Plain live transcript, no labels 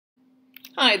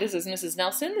Hi, this is Mrs.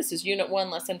 Nelson. This is Unit 1,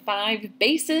 Lesson 5,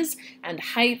 Bases and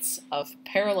Heights of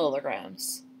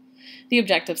Parallelograms. The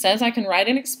objective says I can write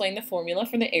and explain the formula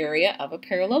for the area of a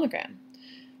parallelogram.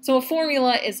 So a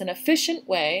formula is an efficient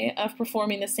way of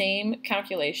performing the same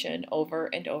calculation over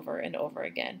and over and over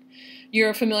again.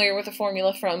 You're familiar with the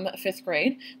formula from 5th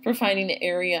grade for finding the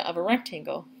area of a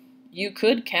rectangle. You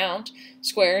could count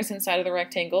squares inside of the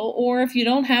rectangle, or if you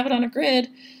don't have it on a grid,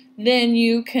 then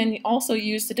you can also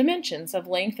use the dimensions of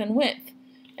length and width.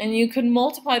 And you can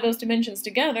multiply those dimensions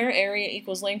together, area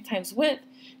equals length times width,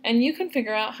 and you can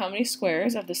figure out how many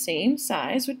squares of the same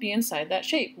size would be inside that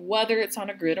shape, whether it's on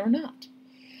a grid or not.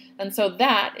 And so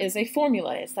that is a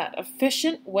formula. It's that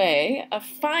efficient way of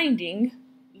finding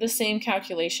the same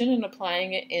calculation and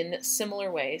applying it in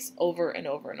similar ways over and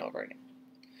over and over again.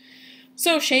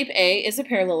 So shape A is a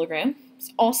parallelogram.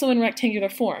 It's also in rectangular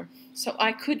form. So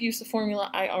I could use the formula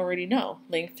I already know,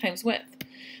 length times width.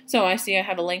 So I see I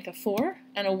have a length of 4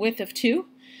 and a width of 2.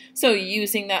 So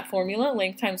using that formula,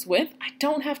 length times width, I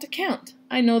don't have to count.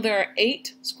 I know there are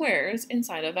 8 squares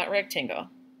inside of that rectangle.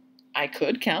 I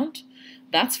could count.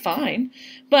 That's fine,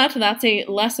 but that's a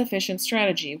less efficient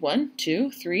strategy. 1,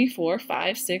 2, 3, 4,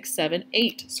 5, 6, 7,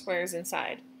 8 squares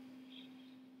inside.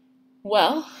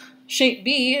 Well, shape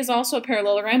B is also a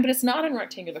parallelogram, but it's not in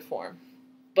rectangular form.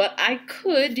 But I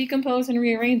could decompose and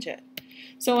rearrange it.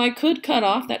 So I could cut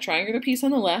off that triangular piece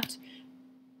on the left,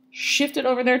 shift it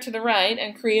over there to the right,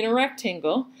 and create a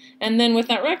rectangle. And then with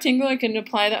that rectangle, I can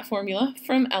apply that formula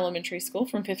from elementary school,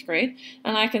 from 5th grade,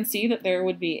 and I can see that there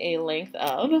would be a length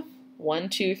of 1,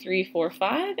 2, 3, 4,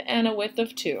 5, and a width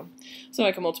of 2. So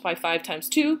I can multiply 5 times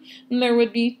 2, and there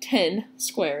would be 10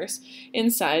 squares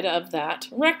inside of that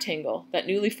rectangle, that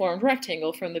newly formed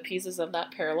rectangle from the pieces of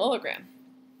that parallelogram.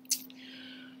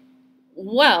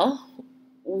 Well,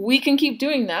 we can keep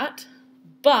doing that,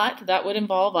 but that would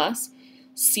involve us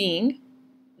seeing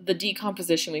the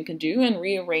decomposition we can do and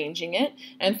rearranging it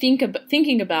and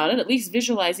thinking about it, at least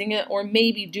visualizing it, or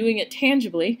maybe doing it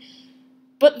tangibly.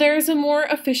 But there's a more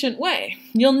efficient way.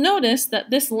 You'll notice that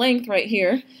this length right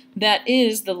here, that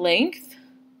is the length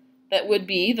that would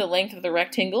be the length of the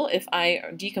rectangle if I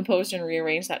decomposed and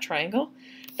rearranged that triangle.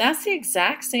 That's the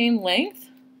exact same length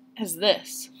as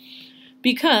this,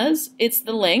 because it's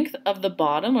the length of the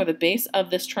bottom or the base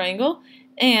of this triangle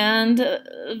and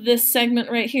this segment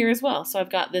right here as well. So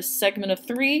I've got this segment of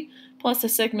 3 plus a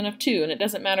segment of 2, and it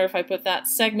doesn't matter if I put that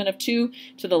segment of 2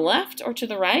 to the left or to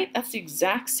the right, that's the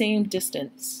exact same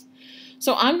distance.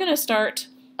 So I'm going to start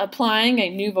applying a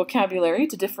new vocabulary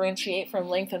to differentiate from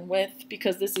length and width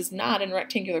because this is not in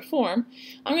rectangular form.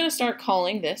 I'm going to start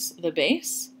calling this the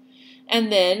base,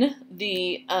 and then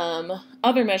the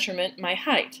other measurement, my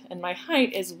height. And my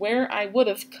height is where I would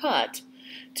have cut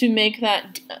to make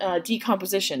that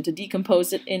decomposition, to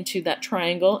decompose it into that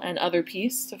triangle and other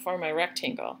piece to form my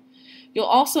rectangle. You'll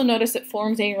also notice it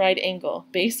forms a right angle.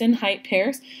 Base and height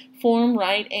pairs form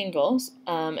right angles,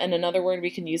 and another word we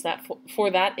can use that for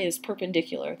that is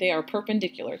perpendicular. They are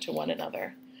perpendicular to one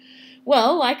another.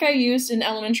 Well, like I used in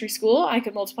elementary school, I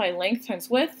could multiply length times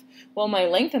width. Well, my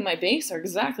length and my base are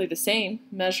exactly the same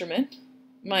measurement.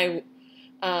 My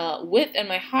width and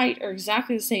my height are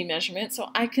exactly the same measurement, so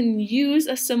I can use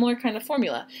a similar kind of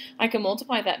formula. I can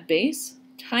multiply that base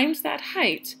times that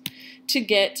height to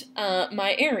get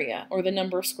my area, or the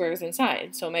number of squares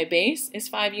inside. So my base is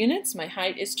 5 units, my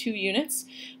height is 2 units.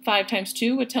 5 times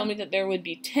 2 would tell me that there would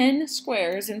be 10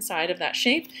 squares inside of that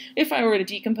shape if I were to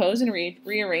decompose and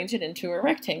rearrange it into a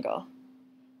rectangle.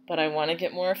 But I want to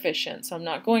get more efficient, so I'm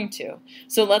not going to.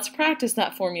 So let's practice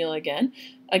that formula again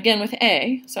with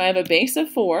A. So I have a base of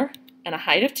 4 and a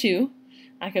height of 2.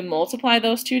 I can multiply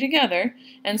those two together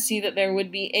and see that there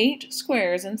would be 8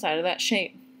 squares inside of that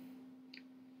shape.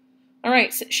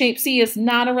 Alright, shape C is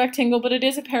not a rectangle, but it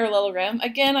is a parallelogram.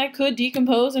 Again, I could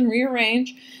decompose and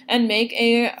rearrange and make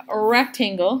a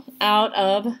rectangle out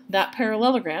of that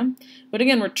parallelogram. But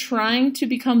again, we're trying to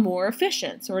become more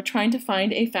efficient, so we're trying to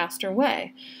find a faster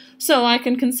way. So I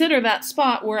can consider that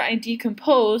spot where I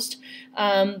decomposed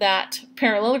that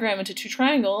parallelogram into 2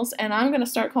 triangles, and I'm going to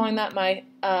start calling that my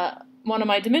one of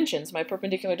my dimensions, my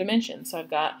perpendicular dimension. So I've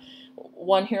got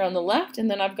one here on the left, and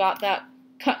then I've got that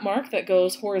cut mark that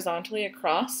goes horizontally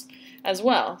across as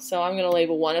well. So I'm going to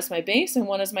label one as my base and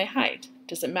one as my height.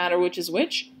 Does it matter which is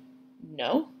which?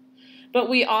 No. But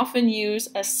we often use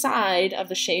a side of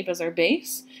the shape as our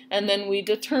base, and then we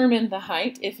determine the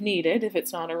height if needed, if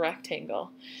it's not a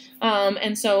rectangle.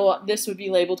 And so this would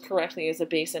be labeled correctly as a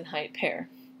base and height pair.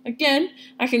 Again,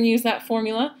 I can use that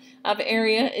formula of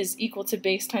area is equal to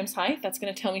base times height. That's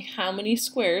going to tell me how many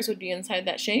squares would be inside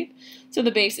that shape. So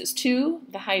the base is 2,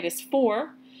 the height is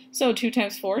 4. So 2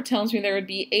 times 4 tells me there would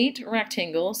be 8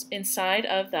 rectangles inside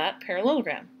of that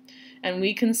parallelogram. And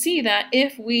we can see that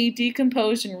if we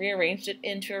decomposed and rearranged it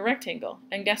into a rectangle.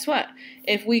 And guess what?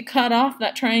 If we cut off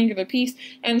that triangular piece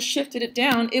and shifted it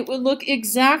down, it would look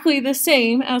exactly the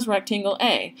same as rectangle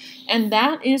A. And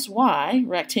that is why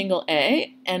rectangle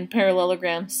A and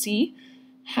parallelogram C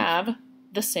have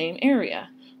the same area.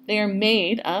 They are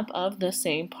made up of the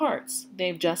same parts.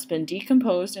 They've just been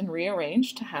decomposed and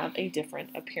rearranged to have a different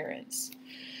appearance.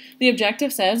 The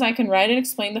objective says I can write and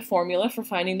explain the formula for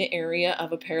finding the area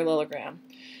of a parallelogram.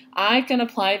 I can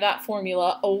apply that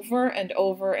formula over and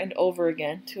over and over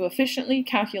again to efficiently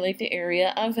calculate the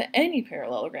area of any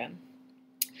parallelogram.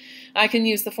 I can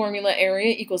use the formula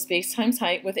area equals base times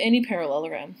height with any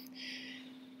parallelogram.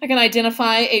 I can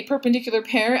identify a perpendicular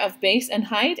pair of base and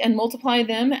height and multiply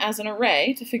them as an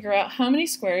array to figure out how many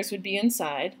squares would be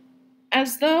inside,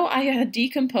 as though I had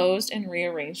decomposed and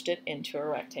rearranged it into a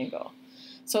rectangle.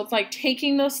 So it's like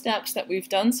taking those steps that we've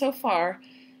done so far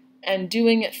and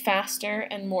doing it faster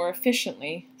and more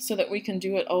efficiently so that we can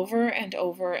do it over and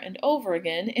over and over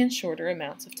again in shorter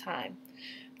amounts of time.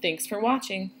 Thanks for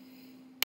watching.